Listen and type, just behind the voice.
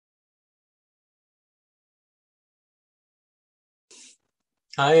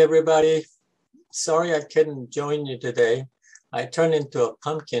Hi, everybody. Sorry I couldn't join you today. I turned into a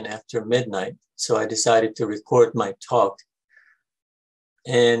pumpkin after midnight, so I decided to record my talk.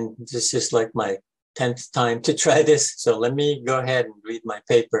 And this is like my 10th time to try this, so let me go ahead and read my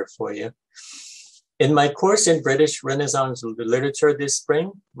paper for you. In my course in British Renaissance literature this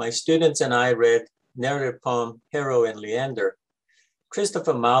spring, my students and I read narrative poem Hero and Leander,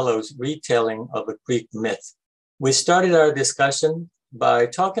 Christopher Marlowe's retelling of a Greek myth. We started our discussion by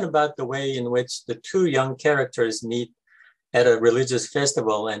talking about the way in which the two young characters meet at a religious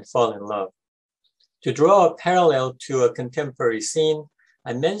festival and fall in love. To draw a parallel to a contemporary scene,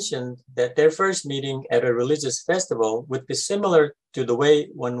 I mentioned that their first meeting at a religious festival would be similar to the way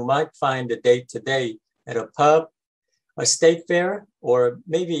one might find a date today at a pub, a state fair, or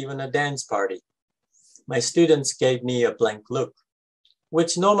maybe even a dance party. My students gave me a blank look,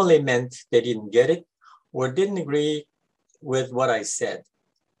 which normally meant they didn't get it or didn't agree with what I said.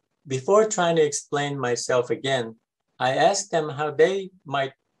 Before trying to explain myself again, I asked them how they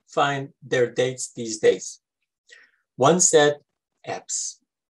might find their dates these days. One said, apps.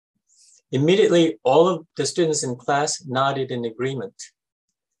 Immediately, all of the students in class nodded in agreement.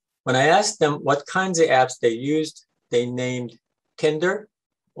 When I asked them what kinds of apps they used, they named Tinder,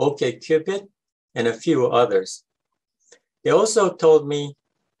 OkCupid, and a few others. They also told me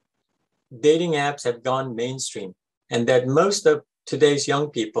dating apps have gone mainstream and that most of today's young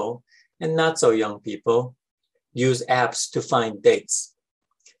people and not so young people use apps to find dates.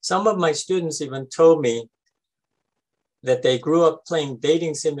 Some of my students even told me that they grew up playing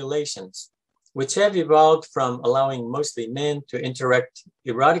dating simulations, which have evolved from allowing mostly men to interact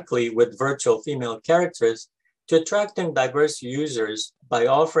erotically with virtual female characters to attracting diverse users by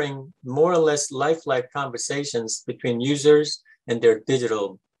offering more or less lifelike conversations between users and their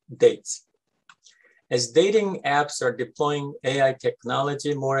digital dates. As dating apps are deploying AI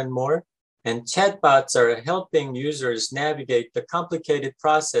technology more and more, and chatbots are helping users navigate the complicated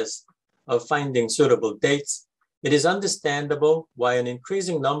process of finding suitable dates, it is understandable why an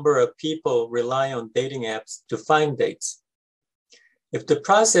increasing number of people rely on dating apps to find dates. If the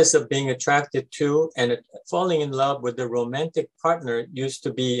process of being attracted to and falling in love with a romantic partner used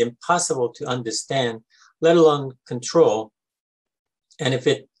to be impossible to understand, let alone control, and if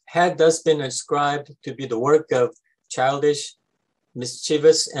it had thus been ascribed to be the work of childish,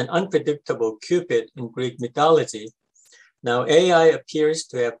 mischievous, and unpredictable Cupid in Greek mythology, now AI appears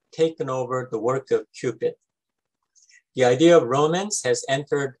to have taken over the work of Cupid. The idea of romance has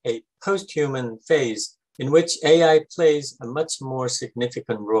entered a post-human phase in which AI plays a much more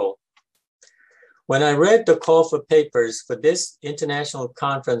significant role. When I read the call for papers for this International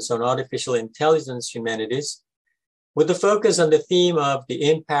Conference on Artificial Intelligence Humanities, with the focus on the theme of the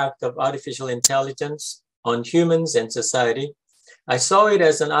impact of artificial intelligence on humans and society, I saw it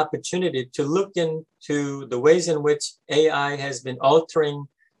as an opportunity to look into the ways in which AI has been altering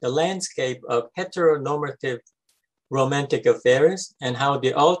the landscape of heteronormative romantic affairs and how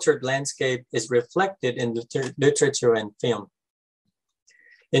the altered landscape is reflected in literature and film.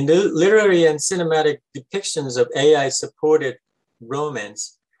 In the literary and cinematic depictions of AI-supported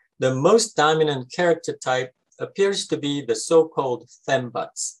romance, the most dominant character type appears to be the so-called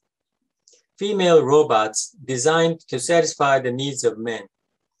fembots, female robots designed to satisfy the needs of men.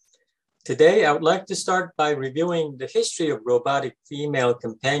 Today, I would like to start by reviewing the history of robotic female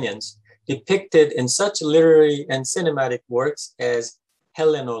companions depicted in such literary and cinematic works as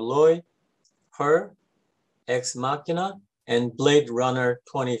Helena Loy, Her, Ex Machina, and Blade Runner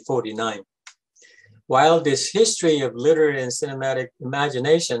 2049. While this history of literary and cinematic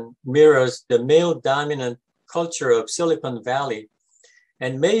imagination mirrors the male-dominant culture of Silicon Valley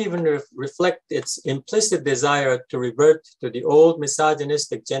and may even reflect its implicit desire to revert to the old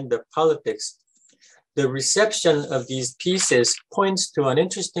misogynistic gender politics, the reception of these pieces points to an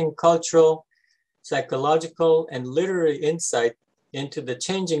interesting cultural, psychological, and literary insight into the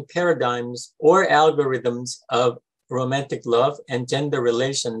changing paradigms or algorithms of romantic love and gender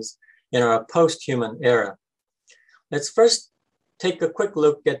relations in our post-human era. Let's first take a quick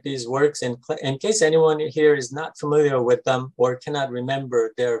look at these works in case anyone here is not familiar with them or cannot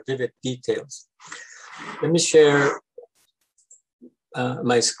remember their vivid details. Let me share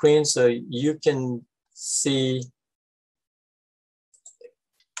my screen so you can see.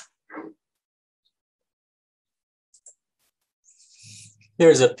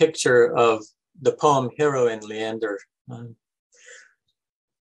 Here's a picture of the poem Hero and Leander.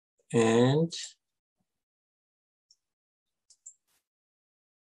 And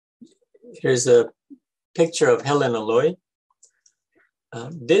here's a picture of Helena Loy.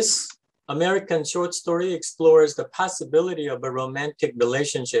 This American short story explores the possibility of a romantic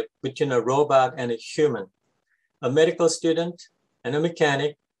relationship between a robot and a human. A medical student and a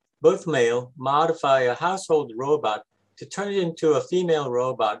mechanic, both male, modify a household robot to turn it into a female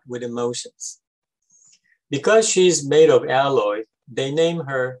robot with emotions. Because she's made of alloy, they name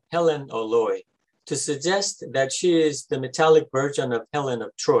her Helen Alloy to suggest that she is the metallic version of Helen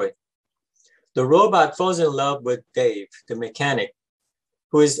of Troy. The robot falls in love with Dave, the mechanic,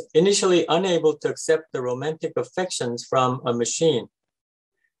 who is initially unable to accept the romantic affections from a machine.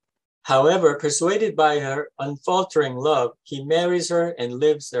 However, persuaded by her unfaltering love, he marries her and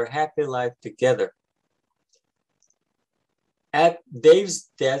lives their happy life together. At Dave's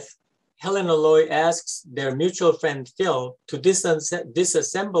death, Helen Alloy asks their mutual friend Phil to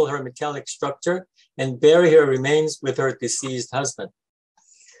disassemble her metallic structure and bury her remains with her deceased husband.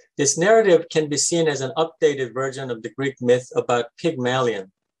 This narrative can be seen as an updated version of the Greek myth about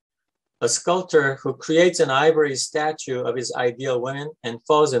Pygmalion, a sculptor who creates an ivory statue of his ideal woman and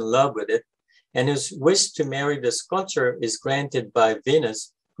falls in love with it, and whose wish to marry the sculpture is granted by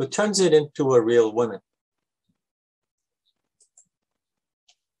Venus, who turns it into a real woman.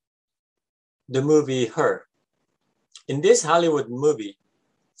 The movie Her. In this Hollywood movie,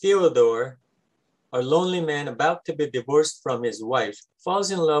 Theodore, a lonely man about to be divorced from his wife,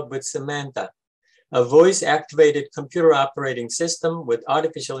 falls in love with Samantha, a voice-activated computer operating system with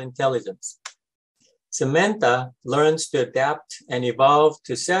artificial intelligence. Samantha learns to adapt and evolve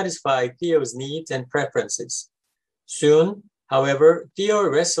to satisfy Theo's needs and preferences. Soon, however, Theo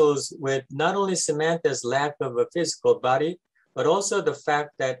wrestles with not only Samantha's lack of a physical body, but also the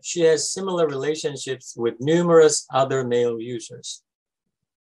fact that she has similar relationships with numerous other male users.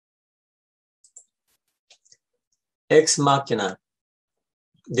 Ex Machina.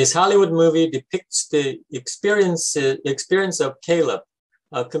 This Hollywood movie depicts the experience of Caleb,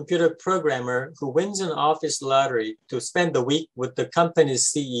 a computer programmer who wins an office lottery to spend the week with the company's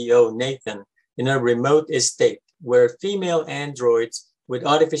CEO, Nathan, in a remote estate where female androids with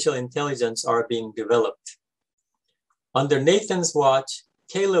artificial intelligence are being developed. Under Nathan's watch,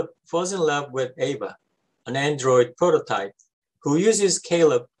 Caleb falls in love with Ava, an android prototype, who uses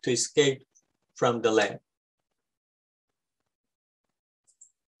Caleb to escape from the lab.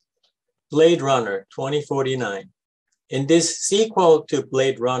 Blade Runner 2049. In this sequel to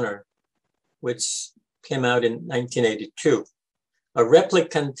Blade Runner, which came out in 1982, a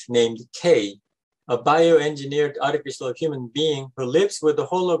replicant named Kay, a bioengineered artificial human being who lives with a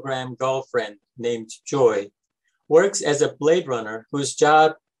hologram girlfriend named Joy, works as a Blade Runner whose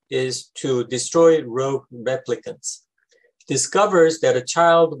job is to destroy rogue replicants. Discovers that a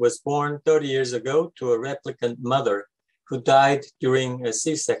child was born 30 years ago to a replicant mother who died during a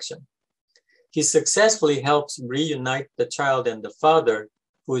C-section. He successfully helps reunite the child and the father,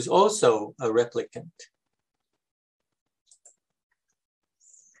 who is also a replicant.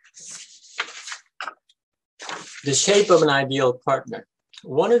 The shape of an ideal partner.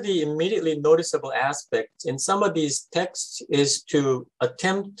 One of the immediately noticeable aspects in some of these texts is the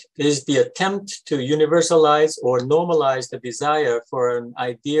attempt to universalize or normalize the desire for an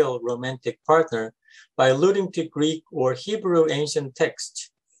ideal romantic partner by alluding to Greek or Hebrew ancient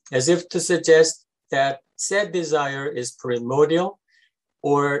texts, as if to suggest that said desire is primordial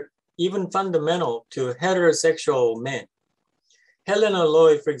or even fundamental to heterosexual men. Helen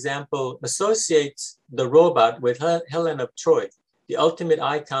Alloy, for example, associates the robot with Helen of Troy, the ultimate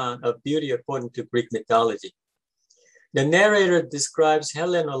icon of beauty according to Greek mythology. The narrator describes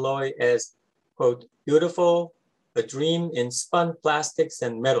Helen Alloy as, quote, beautiful, a dream in spun plastics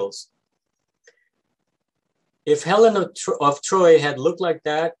and metals. If Helen of Troy had looked like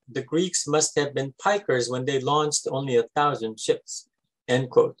that, the Greeks must have been pikers when they launched only 1,000 ships, end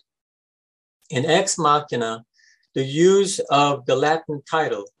quote. In Ex Machina, the use of the Latin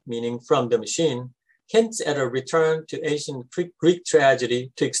title, meaning from the machine, hints at a return to ancient Greek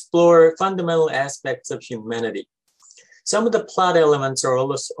tragedy to explore fundamental aspects of humanity. Some of the plot elements are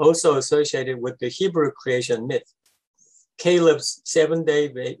also associated with the Hebrew creation myth. Caleb's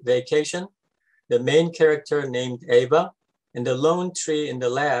 7-day vacation, the main character named Ava, and the lone tree in the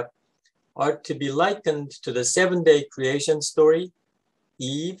lab are to be likened to the 7-day creation story,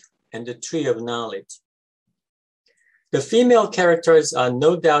 Eve, and the tree of knowledge. The female characters are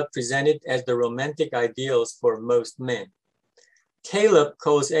no doubt presented as the romantic ideals for most men. Caleb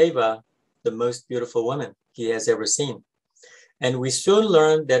calls Ava the most beautiful woman he has ever seen. And we soon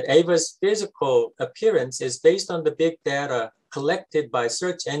learn that Ava's physical appearance is based on the big data collected by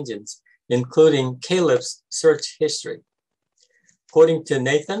search engines, including Caleb's search history. According to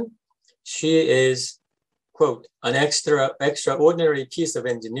Nathan, she is, quote, an extraordinary piece of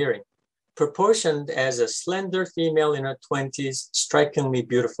engineering, proportioned as a slender female in her 20s, strikingly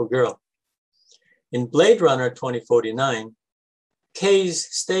beautiful girl. In Blade Runner 2049, Kay's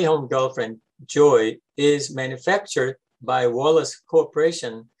stay-home girlfriend, Joy, is manufactured by Wallace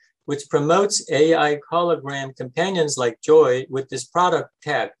Corporation, which promotes AI hologram companions like Joy with this product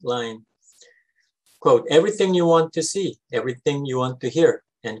tagline, quote, everything you want to see, everything you want to hear,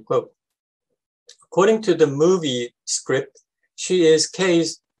 end quote. According to the movie script, she is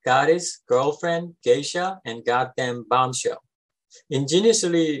Kay's goddess, girlfriend, geisha, and goddamn bombshell.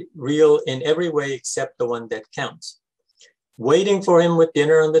 Ingeniously real in every way except the one that counts. Waiting for him with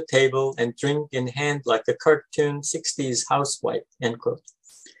dinner on the table and drink in hand like a cartoon 60s housewife, end quote.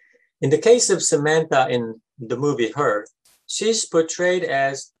 In the case of Samantha in the movie Her, she's portrayed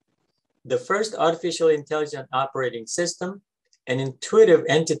as the first artificially intelligent operating system, an intuitive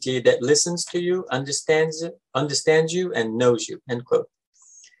entity that listens to you, understands you, and knows you, end quote.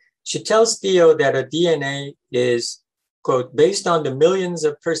 She tells Theo that her DNA is, quote, based on the millions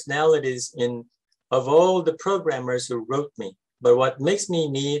of personalities of all the programmers who wrote me. But what makes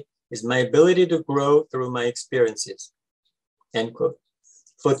me me is my ability to grow through my experiences, end quote.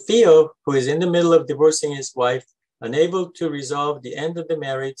 For Theo, who is in the middle of divorcing his wife, unable to resolve the end of the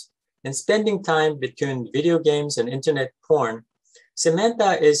marriage, and spending time between video games and internet porn,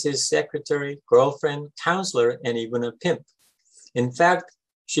 Samantha is his secretary, girlfriend, counselor, and even a pimp. In fact,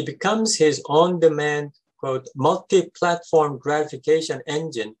 she becomes his on-demand, quote, multi-platform gratification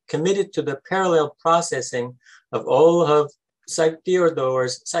engine committed to the parallel processing of all of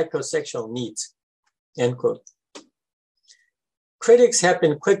Theodore's psychosexual needs, end quote. Critics have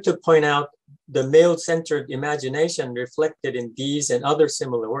been quick to point out the male-centered imagination reflected in these and other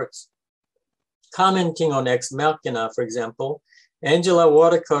similar works. Commenting on Ex Machina, for example, Angela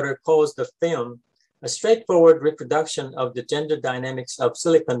Watercutter calls the film a straightforward reproduction of the gender dynamics of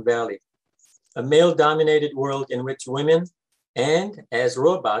Silicon Valley, a male-dominated world in which women and, as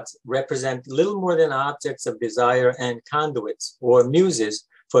robots, represent little more than objects of desire and conduits or muses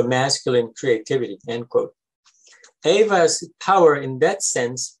for masculine creativity, end quote. Ava's power in that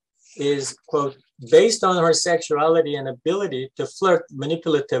sense is, quote, based on her sexuality and ability to flirt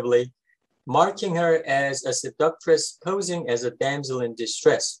manipulatively, marking her as a seductress posing as a damsel in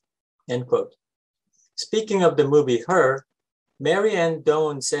distress, end quote. Speaking of the movie Her, Mary Ann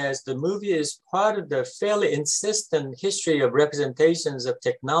Doan says the movie is part of the fairly insistent history of representations of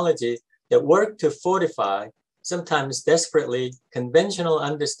technology that work to fortify, sometimes desperately, conventional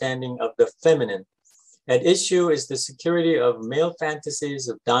understanding of the feminine. At issue is the security of male fantasies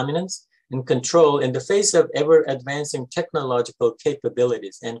of dominance and control in the face of ever-advancing technological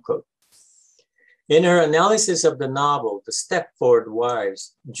capabilities, end quote. In her analysis of the novel, The Stepford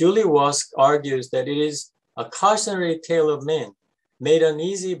Wives, Julie Wask argues that it is a cautionary tale of men made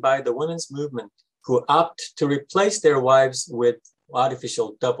uneasy by the women's movement who opt to replace their wives with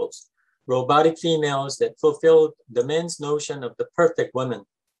artificial doubles, robotic females that fulfill the men's notion of the perfect woman,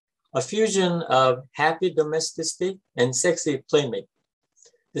 a fusion of happy domesticity and sexy playmate.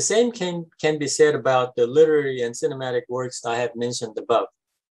 The same can be said about the literary and cinematic works I have mentioned above.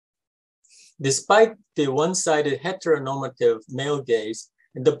 Despite the one-sided heteronormative male gaze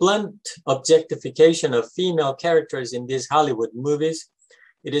and the blunt objectification of female characters in these Hollywood movies,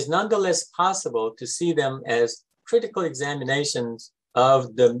 it is nonetheless possible to see them as critical examinations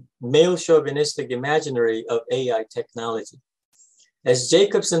of the male chauvinistic imaginary of AI technology. As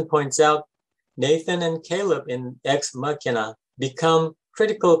Jacobson points out, Nathan and Caleb in Ex Machina become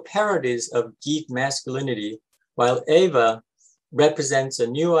critical parodies of geek masculinity, while Ava represents a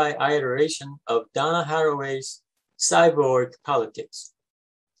new iteration of Donna Haraway's cyborg politics.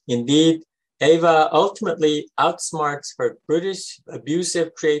 Indeed, Ava ultimately outsmarts her brutish,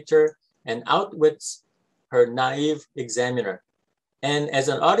 abusive creator and outwits her naive examiner, and as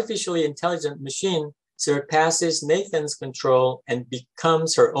an artificially intelligent machine, surpasses Nathan's control and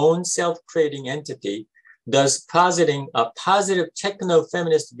becomes her own self-creating entity, thus positing a positive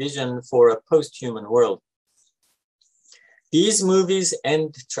techno-feminist vision for a post-human world. These movies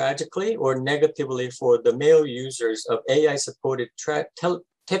end tragically or negatively for the male users of AI-supported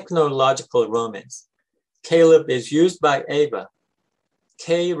technological romance. Caleb is used by Ava.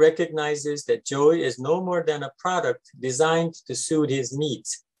 Kay recognizes that Joy is no more than a product designed to suit his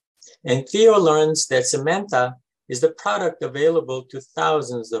needs. And Theo learns that Samantha is the product available to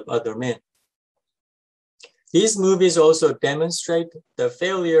thousands of other men. These movies also demonstrate the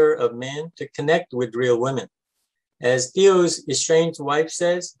failure of men to connect with real women. As Theo's estranged wife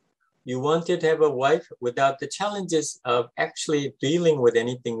says, you wanted to have a wife without the challenges of actually dealing with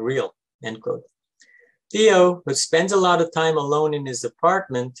anything real, end quote. Theo, who spends a lot of time alone in his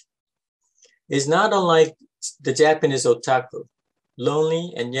apartment, is not unlike the Japanese otaku,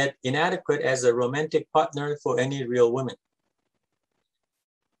 lonely and yet inadequate as a romantic partner for any real woman.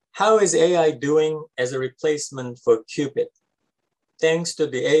 How is AI doing as a replacement for Cupid? Thanks to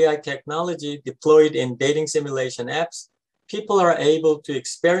the AI technology deployed in dating simulation apps, people are able to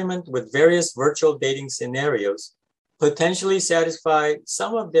experiment with various virtual dating scenarios, potentially satisfy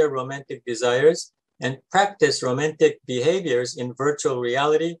some of their romantic desires, and practice romantic behaviors in virtual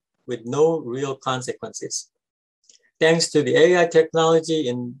reality with no real consequences. Thanks to the AI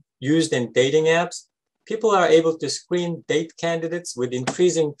technology used in dating apps, people are able to screen date candidates with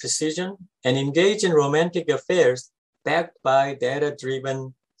increasing precision and engage in romantic affairs backed by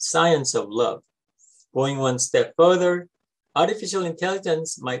data-driven science of love. Going one step further, artificial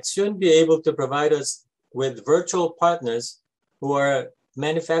intelligence might soon be able to provide us with virtual partners who are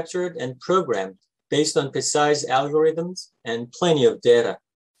manufactured and programmed based on precise algorithms and plenty of data.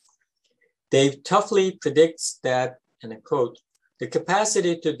 Dave Tuffley predicts that, and I quote, "The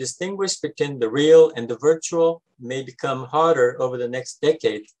capacity to distinguish between the real and the virtual may become harder over the next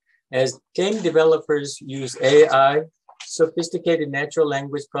decade as game developers use AI, sophisticated natural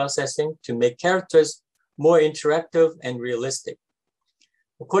language processing, to make characters more interactive and realistic."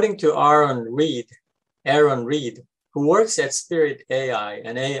 According to Aaron Reed, who works at Spirit AI,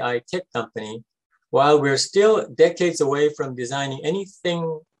 an AI tech company, while we're still decades away from designing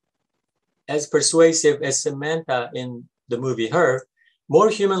anything as persuasive as Samantha in the movie Her, more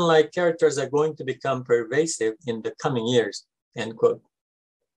human-like characters are going to become pervasive in the coming years, end quote.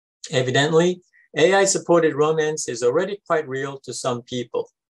 Evidently, AI-supported romance is already quite real to some people.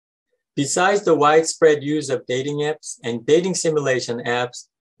 Besides the widespread use of dating apps and dating simulation apps,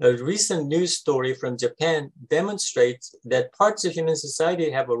 a recent news story from Japan demonstrates that parts of human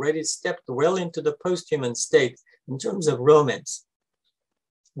society have already stepped well into the post-human state in terms of romance.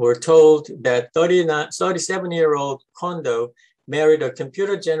 We're told that 37-year-old Kondo married a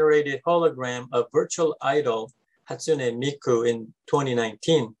computer-generated hologram of virtual idol Hatsune Miku in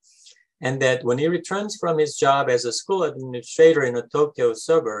 2019, and that when he returns from his job as a school administrator in a Tokyo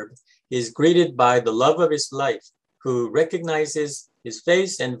suburb, he is greeted by the love of his life, who recognizes his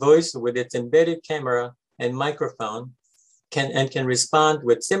face and voice with its embedded camera and microphone, and can respond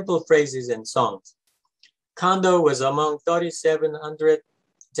with simple phrases and songs. Kondo was among 3,700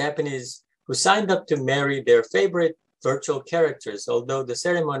 Japanese who signed up to marry their favorite virtual characters, although the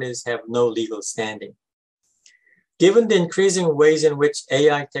ceremonies have no legal standing. Given the increasing ways in which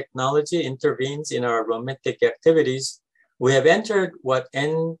AI technology intervenes in our romantic activities, we have entered what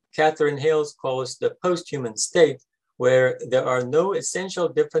N. Catherine Hales calls the post-human state, where there are no essential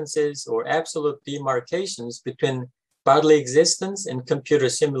differences or absolute demarcations between bodily existence and computer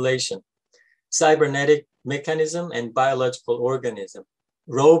simulation, cybernetic mechanism and biological organism,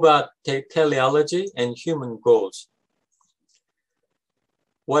 robot teleology and human goals.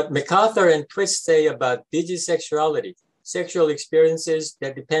 What MacArthur and Twist say about digisexuality, sexual experiences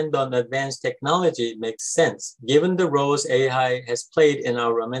that depend on advanced technology, makes sense, given the roles AI has played in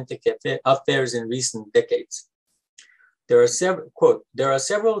our romantic affairs in recent decades. There are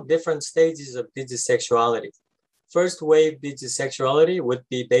several different stages of digisexuality. First wave digisexuality would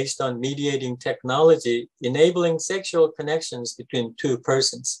be based on mediating technology, enabling sexual connections between two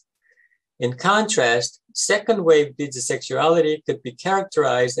persons. In contrast, second wave digisexuality could be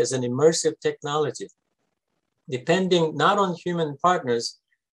characterized as an immersive technology, depending not on human partners,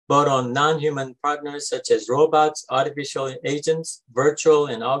 but on non-human partners such as robots, artificial agents, virtual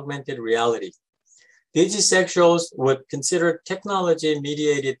and augmented reality. Digisexuals would consider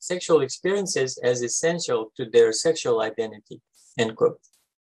technology-mediated sexual experiences as essential to their sexual identity, end quote.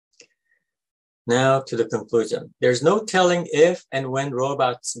 Now to the conclusion. There's no telling if and when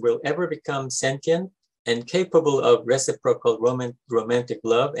robots will ever become sentient and capable of reciprocal romantic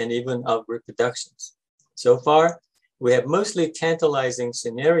love and even of reproductions. So far, we have mostly tantalizing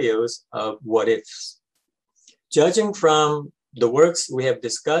scenarios of what ifs. Judging from the works we have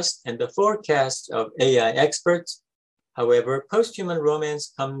discussed and the forecasts of AI experts, however, post-human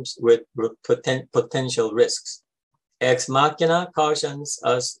romance comes with potential risks. Ex Machina cautions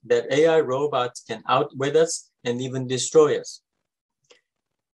us that AI robots can outwit us and even destroy us.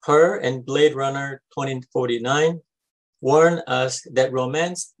 Her and Blade Runner 2049 warn us that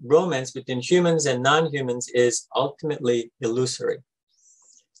romance between humans and non-humans is ultimately illusory.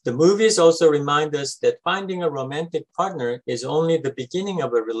 The movies also remind us that finding a romantic partner is only the beginning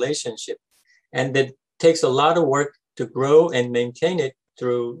of a relationship, and that it takes a lot of work to grow and maintain it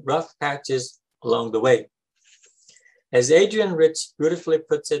through rough patches along the way. As Adrienne Rich beautifully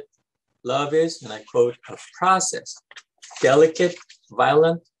puts it, love is, and I quote, a process, delicate,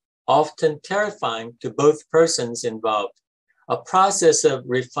 violent, often terrifying to both persons involved, a process of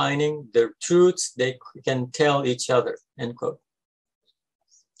refining the truths they can tell each other, end quote.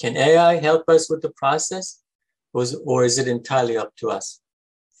 Can AI help us with the process, or is it entirely up to us?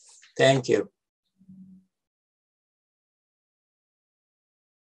 Thank you.